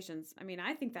conversations, I mean,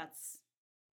 I think that's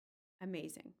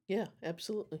amazing. Yeah.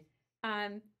 Absolutely.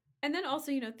 Um, and then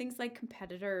also, things like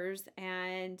competitors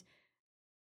and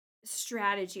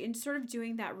strategy and sort of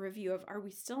doing that review of, are we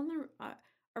still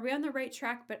are we on the right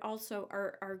track, but also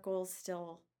are our goals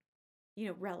still,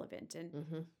 relevant, and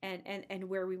Hmm. and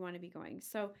where we want to be going.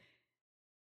 So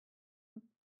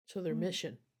So their mm,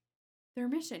 mission. their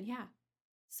mission, yeah.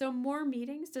 So more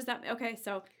meetings. Does that okay?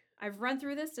 So I've run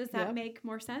through this. Does that Yep. make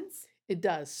more sense? It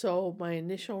does. So my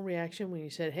initial reaction when you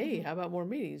said, "Hey, hmm how about more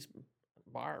meetings?"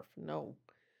 Barf, no.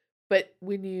 But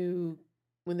when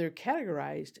they're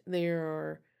categorized, they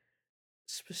are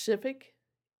specific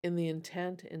in the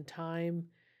intent and time,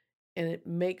 and it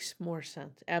makes more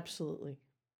sense. Absolutely.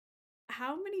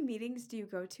 How many meetings do you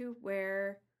go to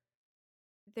where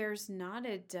there's not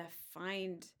a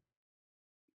defined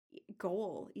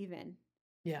goal, even?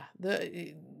 Yeah,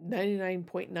 the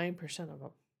 99.9% of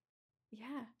them.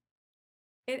 Yeah.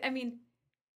 I mean,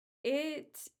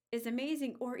 it is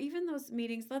amazing. Or even those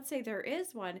meetings, let's say there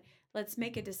is one, let's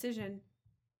make a decision.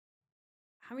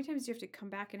 How many times do you have to come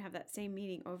back and have that same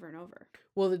meeting over and over?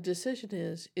 Well, the decision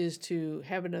is to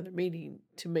have another meeting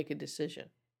to make a decision.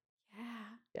 Yeah.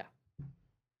 Yeah.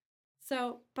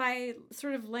 So by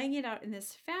sort of laying it out in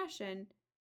this fashion,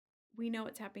 we know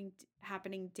what's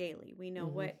happening daily. We know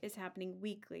Hmm. what is happening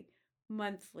weekly,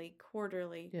 monthly,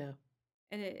 quarterly, Yeah.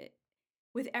 and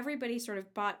with everybody sort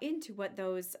of bought into what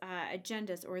those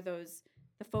agendas or the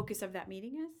focus of that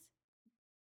meeting is,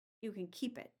 you can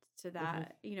keep it to Hmm.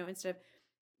 that. Instead of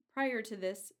prior to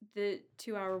this, the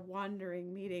 2 hour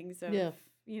wandering meetings of, Yeah.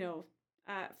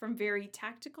 from very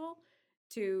tactical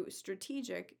to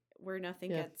strategic, where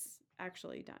nothing Yeah. gets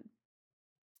actually done.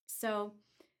 So,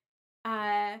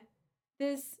 uh,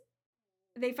 this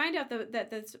they find out that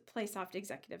this PlaySoft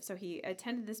executive, so he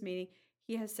attended this meeting.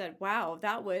 He has said, "Wow,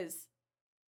 that was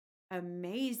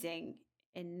amazing,"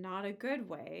 in not a good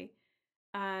way.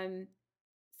 Um,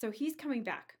 so he's coming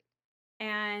back,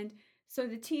 and so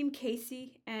the team,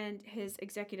 Casey and his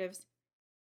executives,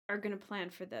 are going to plan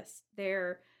for this.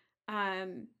 They're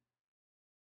um,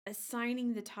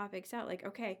 assigning the topics out. Like,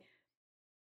 okay,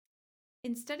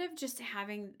 instead of just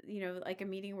having, like a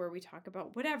meeting where we talk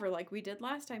about whatever, like we did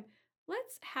last time,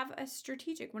 let's have a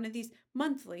strategic, one of these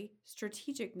monthly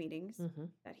strategic meetings Hmm.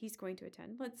 that he's going to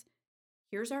attend.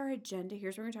 Here's our agenda.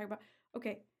 Here's what we're going to talk about.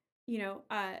 Okay,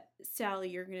 Sally,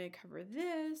 you're going to cover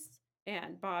this,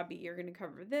 and Bobby, you're going to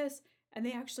cover this. And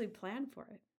they actually plan for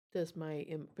it. Does my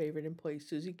favorite employee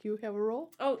Susie Q have a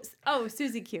role? Oh,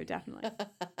 Susie Q, definitely.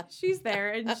 She's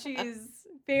there and she's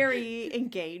very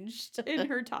engaged in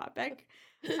her topic.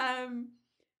 Um,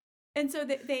 and so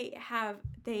they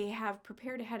have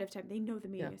prepared ahead of time. They know the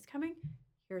Yeah. meeting is coming.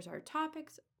 Here's our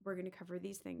topics. We're going to cover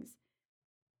these things.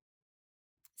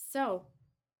 So,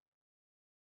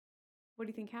 what do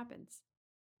you think happens?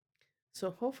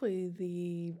 So hopefully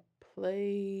the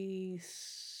play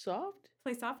soft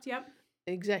Play soft. Yep.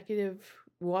 executive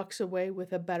walks away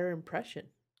with a better impression,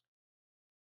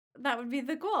 That would be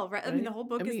the goal, right? I mean, the right? whole I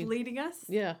book is mean, leading us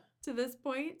yeah. to this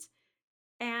point.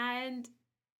 And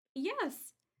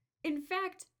yes, in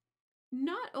fact,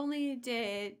 not only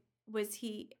did was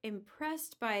he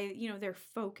impressed by, their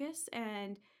focus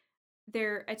and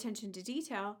their attention to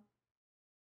detail,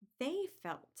 they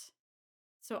felt.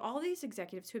 So all these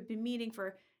executives who had been meeting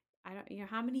for, I don't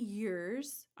how many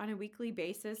years on a weekly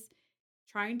basis,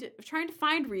 trying to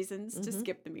find reasons to Hmm.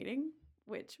 skip the meeting,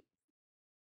 which,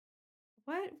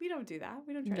 what, we don't do that.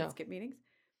 We don't try to No. skip meetings.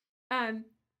 Um,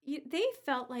 they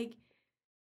felt like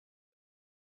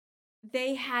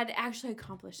they had actually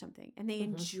accomplished something and they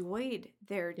Hmm. enjoyed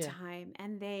their Yeah. time,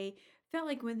 and they felt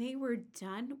like when they were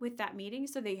done with that meeting,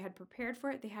 so they had prepared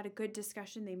for it, they had a good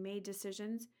discussion, they made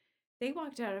decisions, they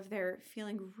walked out of there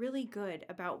feeling really good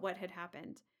about what had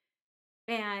happened.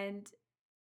 And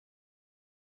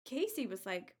Casey was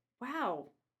like,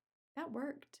 wow, that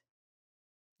worked.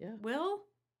 Yeah. Will,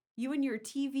 you and your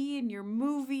TV and your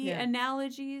movie Yeah.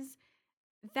 analogies,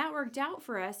 that worked out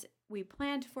for us. We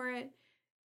planned for it.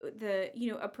 The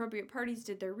appropriate parties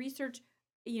did their research,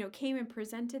 came and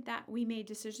presented that. We made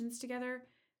decisions together.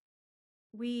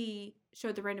 We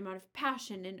showed the right amount of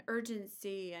passion and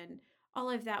urgency and all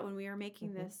of that when we were making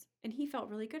Hmm. this, and he felt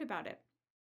really good about it.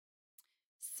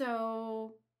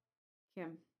 So,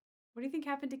 Kim, what do you think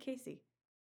happened to Casey?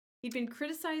 He'd been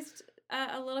criticized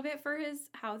a little bit for his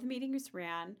how the meetings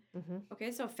ran. Hmm.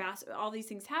 Okay, so fast, all these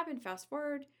things happen. Fast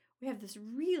forward, we have this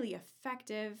really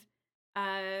effective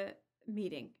uh,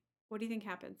 meeting. What do you think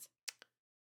happens?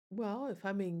 Well, if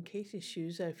I'm in Casey's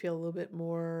shoes, I feel a little bit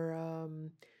more,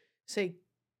 say,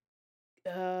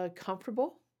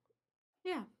 comfortable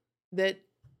Yeah. that,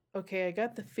 okay, I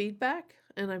got the feedback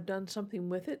and I've done something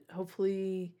with it.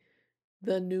 Hopefully,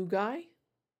 the new guy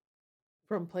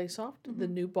from PlaySoft, the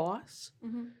Mm-hmm. new boss,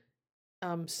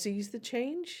 Mm-hmm. sees the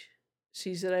change,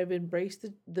 sees that I've embraced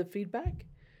the feedback,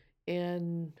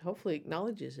 and hopefully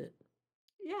acknowledges it.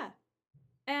 Yeah.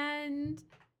 And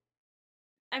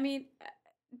I mean,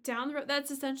 down the road,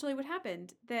 that's essentially what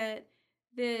happened. That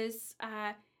this,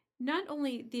 not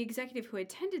only the executive who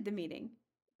attended the meeting,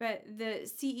 but the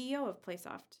CEO of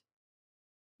PlaySoft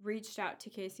reached out to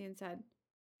Casey and said,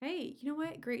 "Hey, you know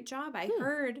what? Great job. I Hmm.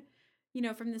 heard,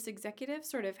 from this executive,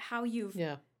 sort of how you've,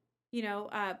 Yeah.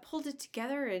 pulled it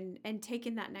together and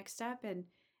taken that next step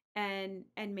and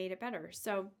made it better."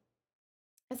 So,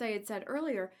 as I had said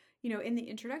earlier, in the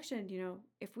introduction,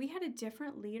 if we had a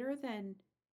different leader than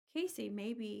Casey,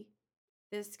 maybe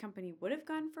this company would have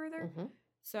gone further. Hmm.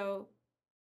 So,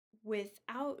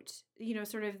 without,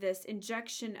 sort of this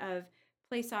injection of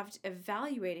PlaySoft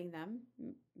evaluating them,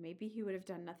 maybe he would have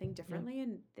done nothing Yeah. differently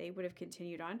and they would have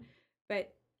continued on.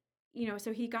 But,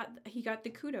 so he got the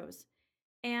kudos.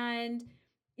 And,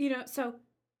 so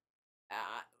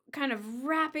kind of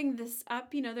wrapping this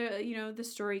up, the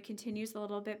story continues a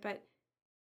little bit, but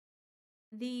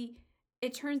the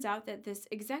it turns out that this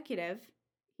executive,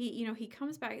 he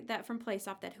comes back that from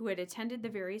PlaySoft that who had attended the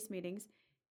various meetings.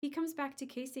 He comes back to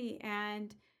Casey,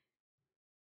 and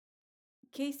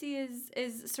Casey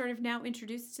is sort of now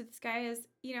introduced to this guy as,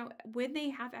 when they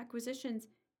have acquisitions,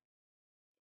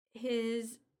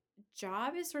 his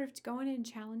job is sort of to go in and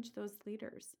challenge those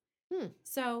leaders. Hmm.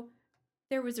 So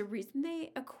there was a reason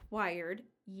they acquired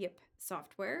Yip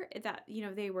Software, that,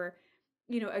 they were,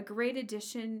 a great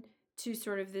addition to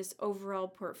sort of this overall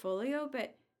portfolio,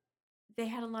 but they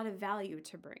had a lot of value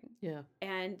to bring. Yeah.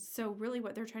 And so really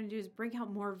what they're trying to do is bring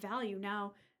out more value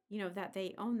now, that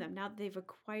they own them, now that they've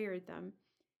acquired them,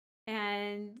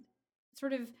 and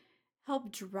sort of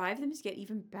help drive them to get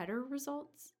even better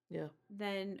results Yeah.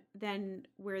 than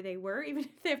where they were, even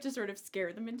if they have to sort of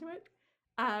scare them into it.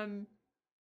 Um,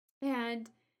 and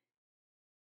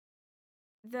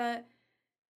the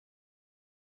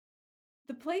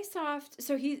the PlaySoft,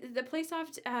 so the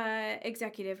PlaySoft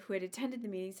executive who had attended the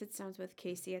meeting sits down with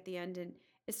Casey at the end and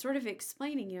is sort of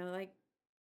explaining, like,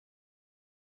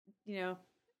 you know,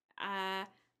 uh,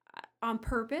 on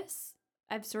purpose,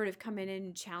 I've sort of come in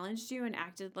and challenged you and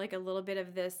acted like a little bit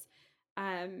of this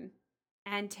um,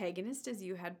 antagonist, as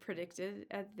you had predicted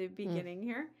at the Mm. beginning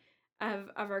here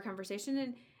of our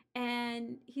conversation.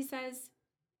 And he says,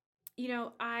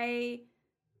 I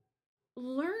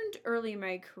learned early in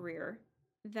my career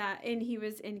that, and he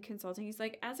was in consulting. He's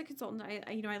like, as a consultant,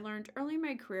 I learned early in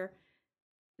my career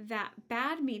that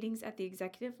bad meetings at the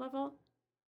executive level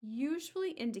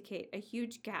usually indicate a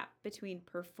huge gap between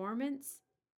performance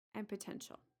and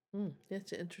potential. Mm.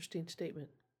 That's an interesting statement.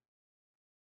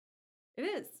 It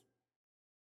is.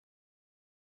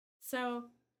 So,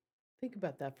 Think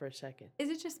about that for a second. is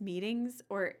it just meetings,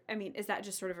 or I mean, is that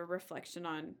just sort of a reflection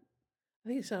on? I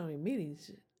think it's not only meetings,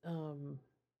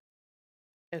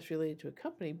 as related to a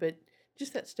company, but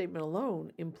just that statement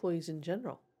alone, employees in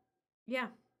general. Yeah.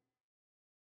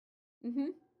 Mm-hmm.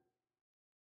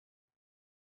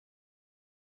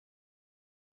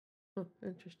 Huh,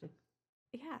 interesting.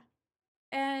 Yeah.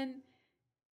 And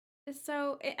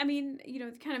so, I mean,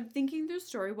 kind of thinking through the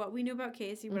story, what we knew about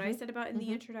Casey, what I Hmm. said about in the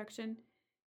Hmm. introduction,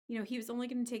 he was only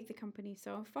going to take the company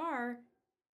so far.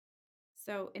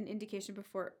 So, an indication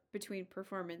between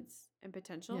performance and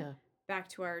potential. Yeah. Back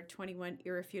to our 21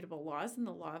 irrefutable laws and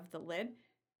the law of the lid.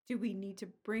 Do we need to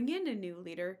bring in a new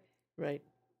leader Right.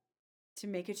 to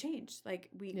make a change? Like,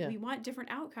 we Yeah. we want different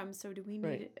outcomes, so do we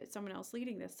Right. need someone else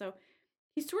leading this? So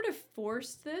he sort of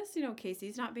forced this.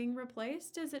 Casey's not being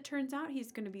replaced. As it turns out,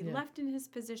 he's going to be Yeah. left in his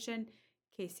position.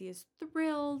 Casey is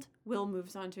thrilled. Will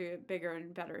moves on to bigger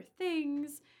and better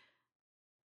things.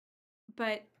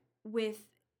 But with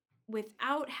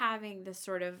without having this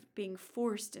sort of being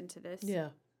forced into this,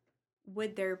 Yeah.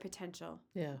 would their potential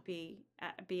Yeah. be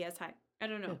as high? I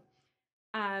don't Yeah. know.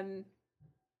 Um.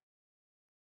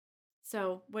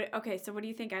 So what? Okay. So what do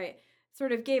you think? I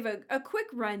sort of gave a quick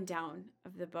rundown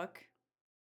of the book,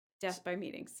 S- Death by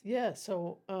Meetings. Yeah.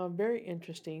 So, very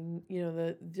interesting.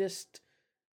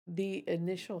 The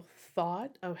initial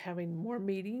thought of having more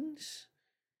meetings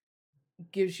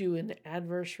gives you an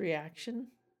adverse reaction,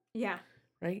 Yeah.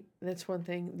 right? That's one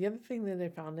thing. The other thing that I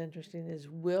found interesting is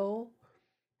Will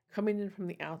coming in from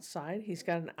the outside. He's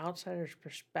got an outsider's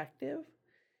perspective.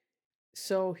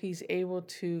 So he's able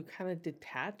to kind of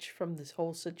detach from this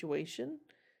whole situation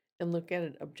and look at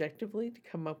it objectively to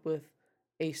come up with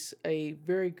a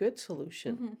very good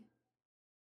solution. Hmm.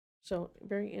 So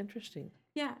very interesting.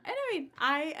 Yeah. And I mean,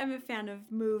 I am a fan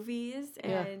of movies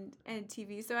Yeah. and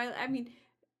TV. So I mean,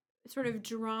 sort of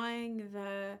drawing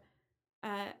the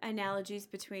analogies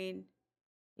between,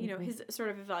 Hmm. his sort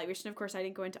of evaluation. Of course, I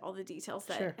didn't go into all the details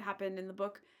that Sure. happened in the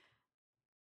book.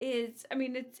 I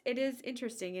mean, it is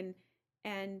interesting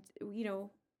and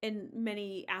in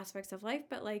many aspects of life,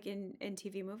 but like in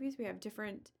TV movies, we have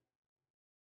different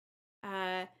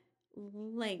uh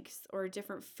lengths or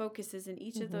different focuses in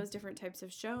each of Hmm. those different types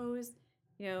of shows,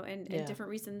 and Yeah. different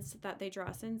reasons that they draw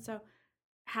us in. So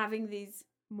having these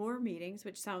more meetings,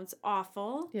 which sounds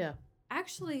awful, Yeah.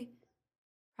 actually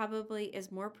probably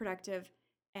is more productive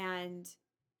and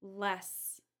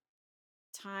less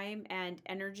time and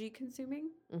energy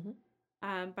consuming, Hmm.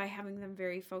 by having them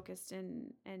very focused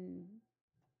and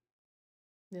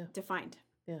Yeah. defined.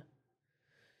 Yeah.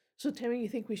 So Tammy, you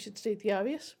think we should state the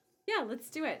obvious? Yeah, let's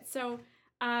do it. So,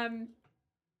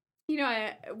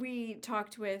 we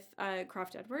talked with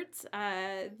Croft Edwards,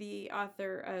 the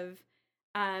author of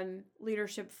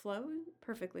Leadership Flow,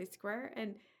 Perfectly Square,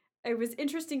 and it was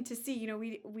interesting to see.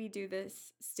 We do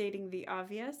this stating the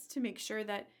obvious to make sure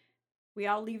that we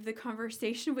all leave the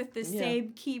conversation with the Yeah.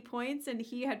 same key points, and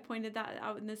he had pointed that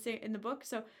out in the book.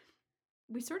 So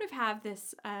we sort of have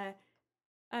this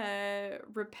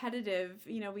repetitive.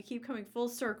 We keep coming full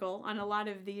circle on a lot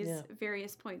of these Yeah.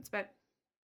 various points, but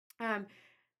um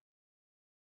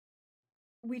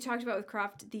we talked about with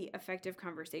Croft the effective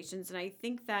conversations, and I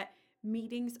think that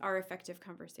meetings are effective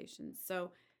conversations.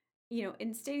 So,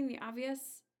 in stating the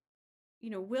obvious,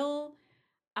 Will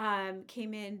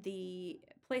came in, the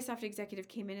PlaySoft executive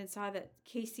came in and saw that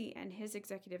Casey and his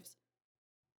executives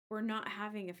were not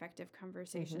having effective Hmm.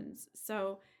 conversations.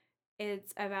 So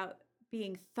it's about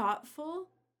being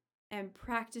thoughtful and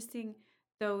practicing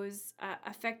those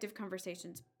effective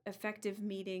conversations, effective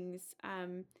meetings,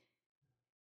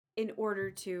 in order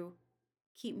to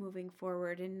keep moving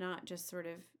forward and not just sort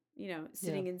of, Yeah.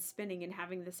 sitting and spinning and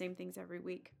having the same things every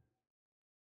week.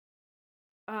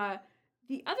 Uh,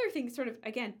 the other thing, sort of,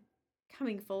 again,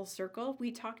 coming full circle,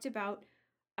 we talked about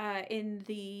in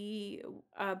the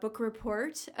book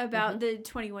report about Hmm. the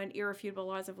 21 irrefutable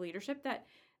laws of leadership that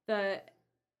the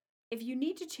if you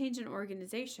need to change an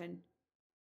organization,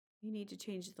 you need to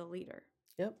change the leader.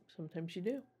 Yep. Sometimes you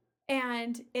do.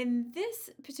 And in this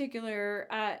particular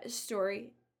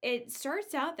story, it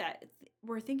starts out that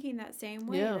we're thinking that same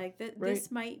way, Yeah. like Right.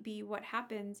 this might be what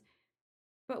happens,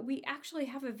 but we actually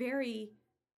have a very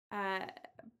uh,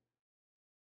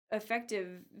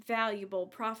 effective, valuable,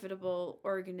 profitable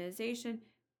organization.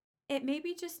 It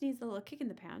maybe just needs a little kick in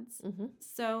the pants. Hmm.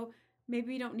 So maybe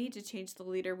we don't need to change the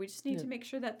leader. We just need Yeah. to make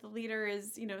sure that the leader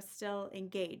is, still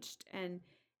engaged and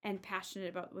passionate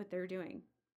about what they're doing.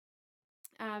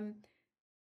 Um,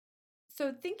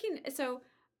 so thinking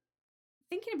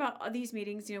about these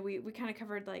meetings, we kind of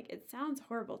covered, like, it sounds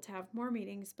horrible to have more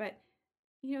meetings, but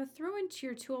throw into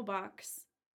your toolbox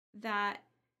that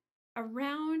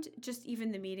around just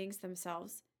even the meetings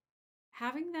themselves,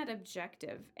 having that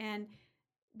objective. And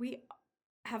we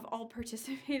have all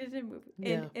participated in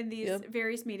Yeah. in these Yep.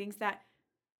 various meetings that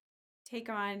take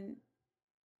on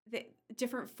the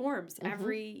different forms Hmm.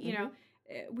 every,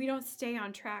 Hmm. we don't stay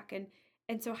on track.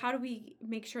 And so how do we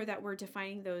make sure that we're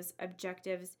defining those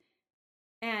objectives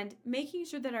and making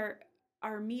sure that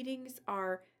our meetings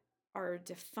are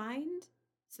defined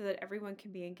so that everyone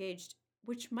can be engaged,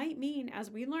 which might mean,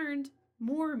 as we learned,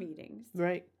 more meetings.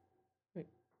 Right. Right.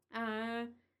 uh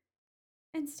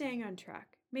and staying on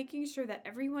track, making sure that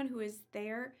everyone who is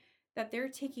there, that they're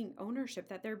taking ownership,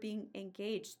 that they're being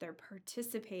engaged, they're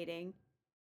participating,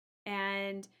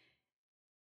 and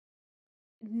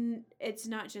it's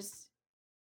not just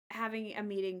having a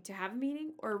meeting to have a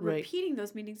meeting or Right. repeating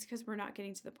those meetings because we're not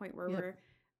getting to the point where Yep.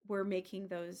 we're making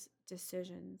those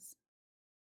decisions.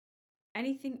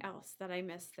 Anything else that I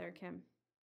missed there, Kim?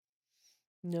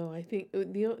 No, I think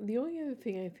the only other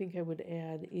thing I think I would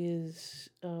add is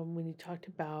when you talked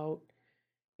about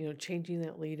changing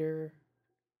that leader.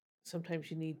 Sometimes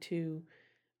you need to.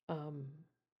 Um,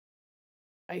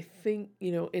 I think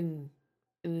in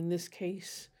this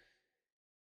case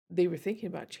they were thinking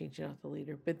about changing out the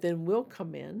leader, but then we'll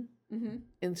come in. Mm-hmm.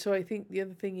 And so I think the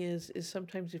other thing is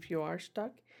sometimes if you are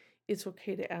stuck, it's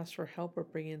okay to ask for help or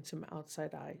bring in some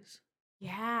outside eyes.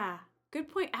 Yeah. Good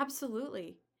point.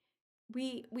 Absolutely.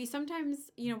 We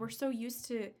sometimes, we're so used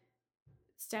to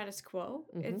status quo,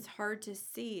 Mm-hmm. it's hard to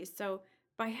see. So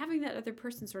by having that other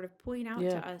person sort of point out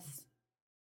Yeah. to us,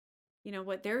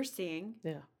 what they're seeing,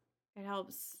 Yeah. it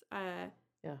helps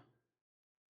Yeah.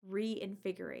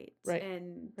 reinvigorate Right.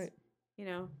 and, Right. you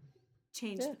know,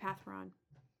 change Yeah. the path we're on.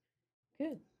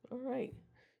 Good. All right.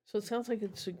 So it sounds like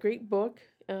it's a great book.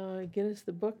 Again, it's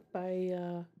the book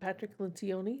by Patrick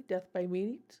Lencioni, Death by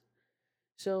Meetings.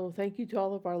 So thank you to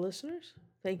all of our listeners.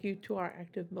 Thank you to our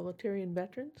active military and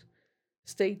veterans.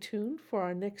 Stay tuned for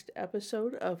our next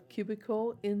episode of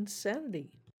Cubicle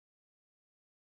Insanity.